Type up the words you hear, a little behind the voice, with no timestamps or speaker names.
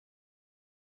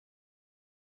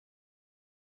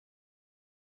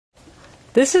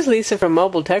This is Lisa from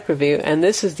Mobile Tech Review, and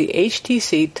this is the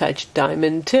HTC Touch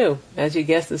Diamond 2. As you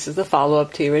guessed, this is the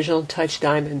follow-up to the original Touch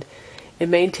Diamond. It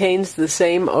maintains the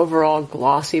same overall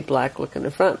glossy black look in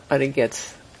the front, but it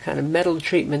gets kind of metal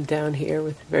treatment down here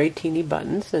with very teeny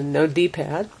buttons and no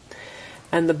D-pad.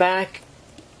 And the back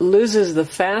loses the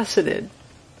faceted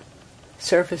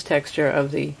surface texture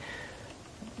of the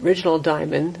original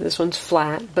Diamond. This one's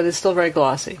flat, but it's still very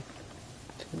glossy.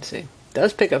 As you can see, it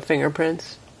does pick up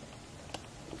fingerprints,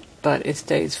 but it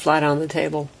stays flat on the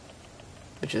table,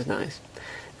 which is nice.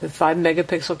 The 5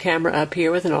 megapixel camera up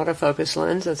here with an autofocus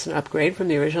lens. That's an upgrade from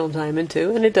the original Diamond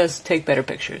 2, and it does take better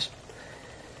pictures.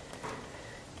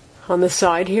 On the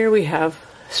side here we have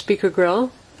speaker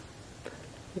grill.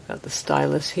 We've got the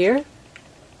stylus here.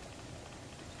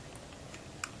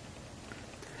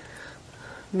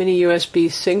 Mini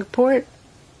USB sync port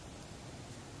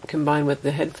combined with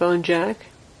the headphone jack.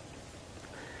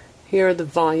 Here are the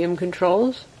volume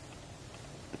controls.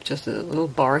 Just a little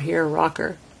bar here, a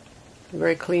rocker.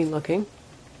 Very clean looking.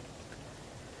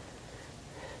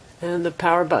 And the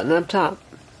power button up top.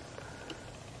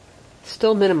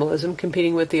 Still minimalism,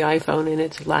 competing with the iPhone in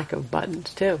its lack of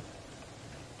buttons too.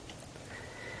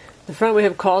 The front we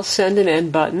have call, send, and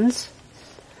end buttons.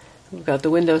 We've got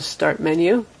the Windows Start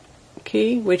menu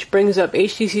key, which brings up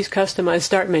HTC's customized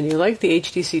Start menu, like the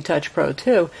HTC Touch Pro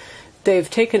 2. They've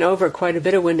taken over quite a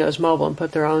bit of Windows Mobile and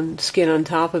put their own skin on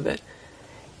top of it.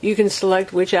 You can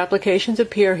select which applications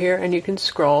appear here, and you can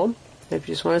scroll. If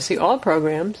you just want to see all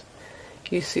programs,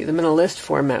 you see them in a list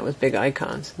format with big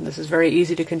icons. And this is very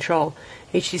easy to control.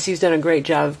 HTC's done a great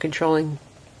job of controlling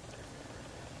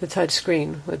the touch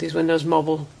screen with these Windows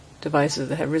Mobile devices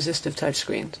that have resistive touch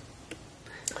screens.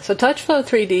 So TouchFlow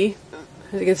 3D,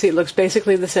 as you can see, it looks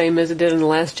basically the same as it did in the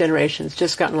last generation. It's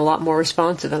just gotten a lot more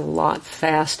responsive and a lot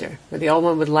faster. Where the old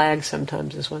one would lag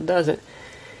sometimes, this one doesn't.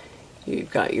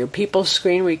 You've got your people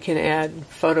screen where you can add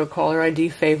photo, caller ID,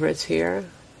 favorites here,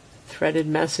 threaded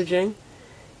messaging,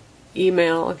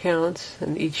 email accounts,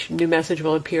 and each new message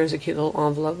will appear as a cute little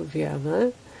envelope if you have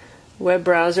that. Web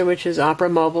browser, which is Opera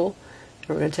Mobile.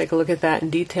 We're going to take a look at that in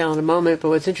detail in a moment, but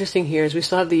what's interesting here is we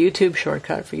still have the YouTube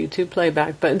shortcut for YouTube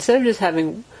playback, but instead of just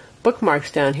having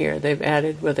bookmarks down here, they've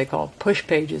added what they call push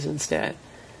pages instead,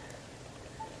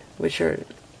 which are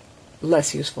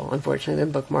less useful, unfortunately,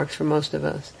 than bookmarks for most of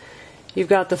us. You've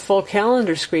got the full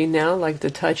calendar screen now, like the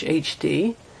Touch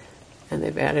HD, and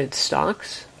they've added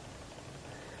stocks.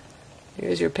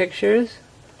 Here's your pictures.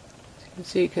 As you can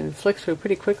see, you can flick through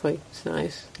pretty quickly. It's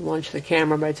nice. Launch the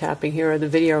camera by tapping here, or the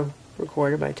video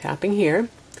recorder by tapping here.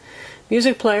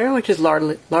 Music player, which is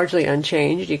largely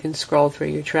unchanged. You can scroll through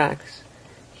your tracks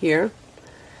here.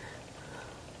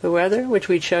 The weather, which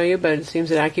we'd show you, but it seems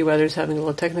that AccuWeather is having a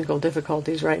little technical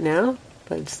difficulties right now,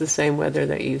 but it's the same weather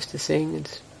that you're used to seeing.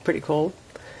 It's pretty cool.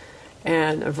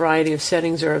 And a variety of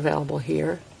settings are available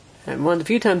here. And one of the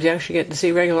few times you actually get to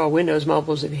see regular Windows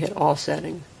Mobiles if you hit all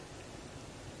settings.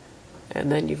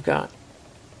 And then you've got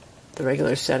the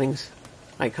regular settings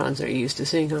icons that you're used to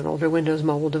seeing on older Windows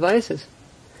Mobile devices.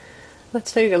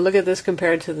 Let's take a look at this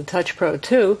compared to the Touch Pro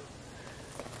 2,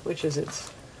 which is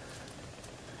its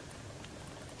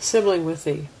sibling with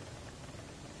the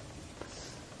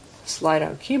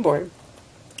slide-out keyboard.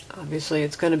 Obviously,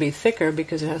 it's going to be thicker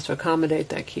because it has to accommodate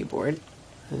that keyboard,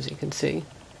 as you can see.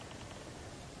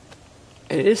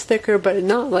 It is thicker, but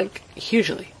not like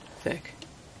hugely thick.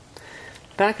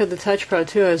 Back of the Touch Pro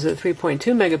 2 has a 3.2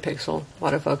 megapixel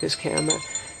autofocus camera,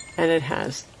 and it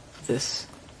has this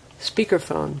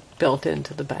speakerphone built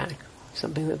into the back,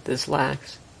 something that this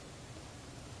lacks.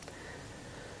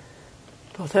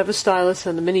 Both have a stylus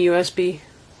and the mini USB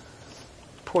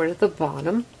port at the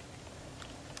bottom.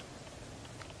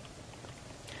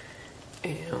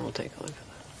 And we'll take a look at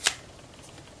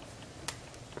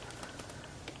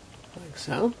that. Like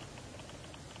so.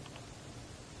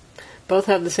 Both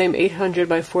have the same 800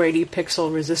 by 480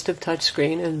 pixel resistive touch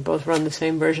screen, and both run the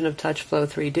same version of TouchFlow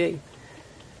 3D.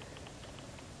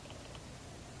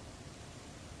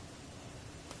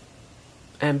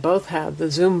 And both have the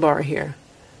zoom bar here,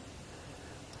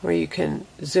 where you can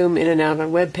zoom in and out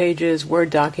on web pages,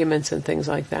 Word documents, and things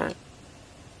like that.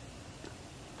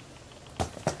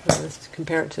 Let's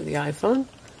compare it to the iPhone.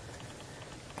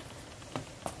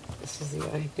 This is the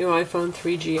new iPhone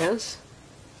 3GS.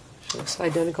 Which looks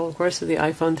identical, of course, to the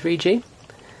iPhone 3G.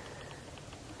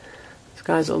 This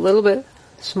guy's a little bit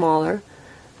smaller,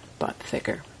 but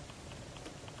thicker.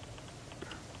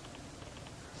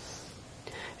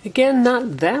 Again,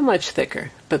 not that much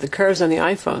thicker, but the curves on the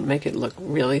iPhone make it look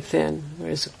really thin,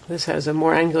 whereas this has a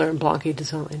more angular and blocky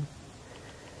design.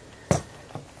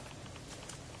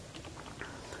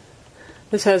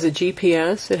 This has a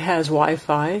GPS. It has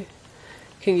Wi-Fi. You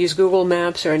can use Google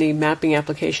Maps or any mapping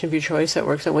application of your choice that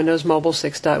works on Windows Mobile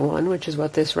 6.1, which is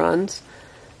what this runs.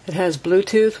 It has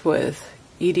Bluetooth with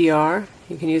EDR.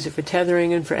 You can use it for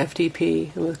tethering and for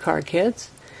FTP and with car kits.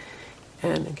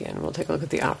 And again, we'll take a look at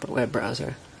the Opera web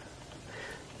browser.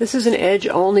 This is an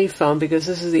Edge-only phone because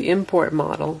this is the import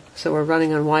model, so we're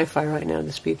running on Wi-Fi right now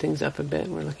to speed things up a bit.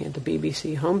 We're looking at the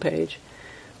BBC homepage,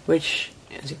 which,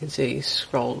 as you can see,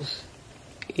 scrolls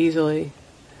easily.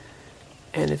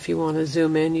 And if you want to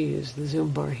zoom in, you use the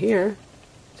zoom bar here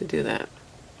to do that.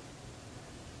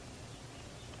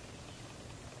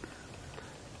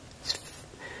 It's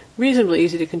reasonably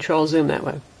easy to control zoom that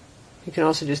way. You can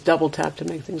also just double tap to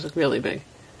make things look really big.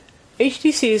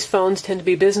 HTC's phones tend to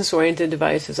be business-oriented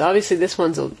devices. Obviously, this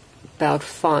one's about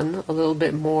fun, a little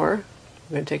bit more.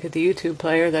 I'm going to take it the YouTube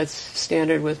player. That's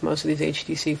standard with most of these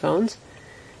HTC phones.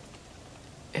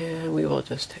 And we will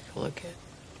just take a look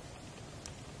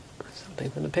at something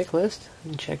from the pick list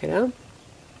and check it out.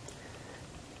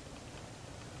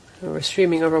 So we're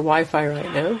streaming over Wi-Fi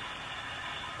right now.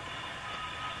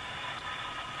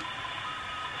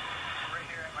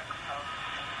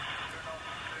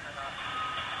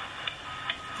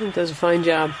 It does a fine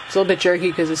job. It's a little bit jerky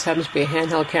because this happens to be a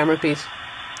handheld camera piece.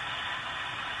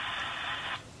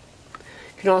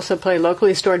 You can also play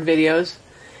locally stored videos.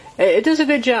 It does a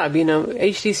good job. You know,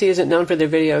 HTC isn't known for their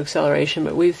video acceleration,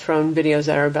 but we've thrown videos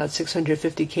that are about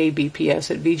 650 kbps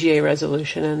at VGA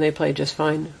resolution, and they play just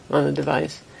fine on the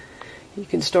device. You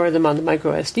can store them on the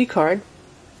micro SD card,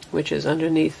 which is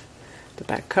underneath the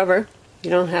back cover.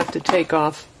 You don't have to take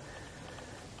off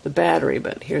the battery,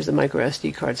 but here's the micro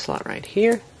SD card slot right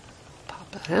here.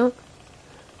 Pop that out.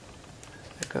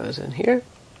 That goes in here.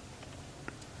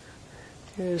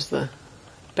 Here's the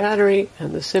battery,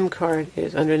 and the SIM card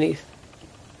is underneath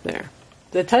there.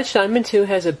 The Touch Diamond2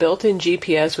 has a built-in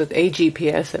GPS with a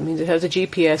GPS. That means it has a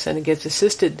GPS and it gets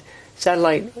assisted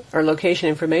satellite or location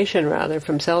information rather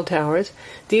from cell towers.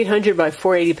 The 800 by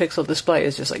 480 pixel display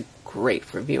is just like great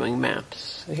for viewing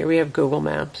maps. So here we have Google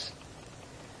Maps.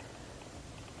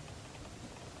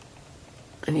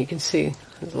 And you can see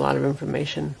there's a lot of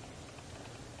information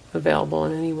available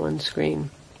on any one screen.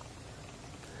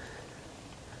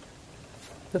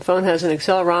 The phone has an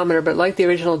accelerometer, but like the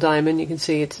original Diamond, you can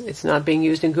see it's not being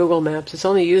used in Google Maps. It's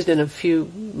only used in a few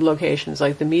locations,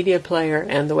 like the media player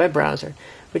and the web browser,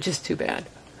 which is too bad.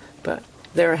 But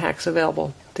there are hacks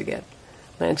available to get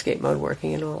landscape mode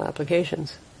working in all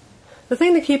applications. The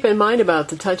thing to keep in mind about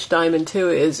the Touch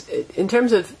Diamond2 is, in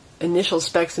terms of initial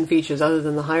specs and features, other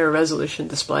than the higher resolution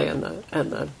display and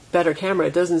the better camera,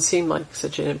 it doesn't seem like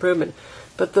such an improvement.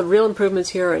 But the real improvements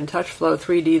here are in TouchFlow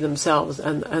 3D themselves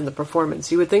and the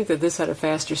performance. You would think that this had a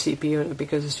faster CPU in it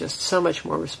because it's just so much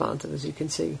more responsive, as you can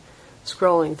see,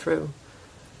 scrolling through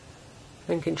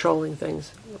and controlling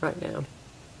things right now.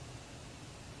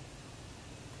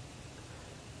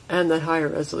 And that higher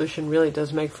resolution really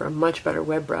does make for a much better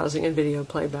web browsing and video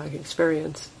playback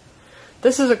experience.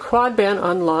 This is a quad-band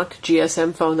unlocked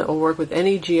GSM phone that will work with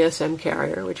any GSM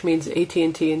carrier, which means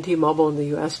AT&T and T-Mobile in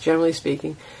the US, generally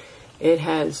speaking. It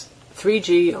has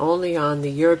 3G only on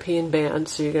the European band,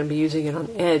 so you're going to be using it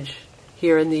on Edge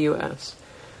here in the US.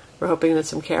 We're hoping that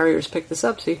some carriers pick this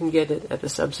up so you can get it at a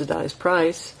subsidized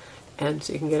price, and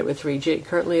so you can get it with 3G.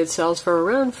 Currently it sells for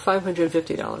around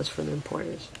 $550 from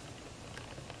importers.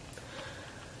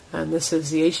 And this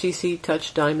is the HTC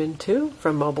Touch Diamond 2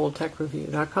 from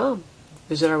MobileTechReview.com.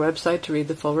 Visit our website to read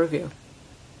the full review.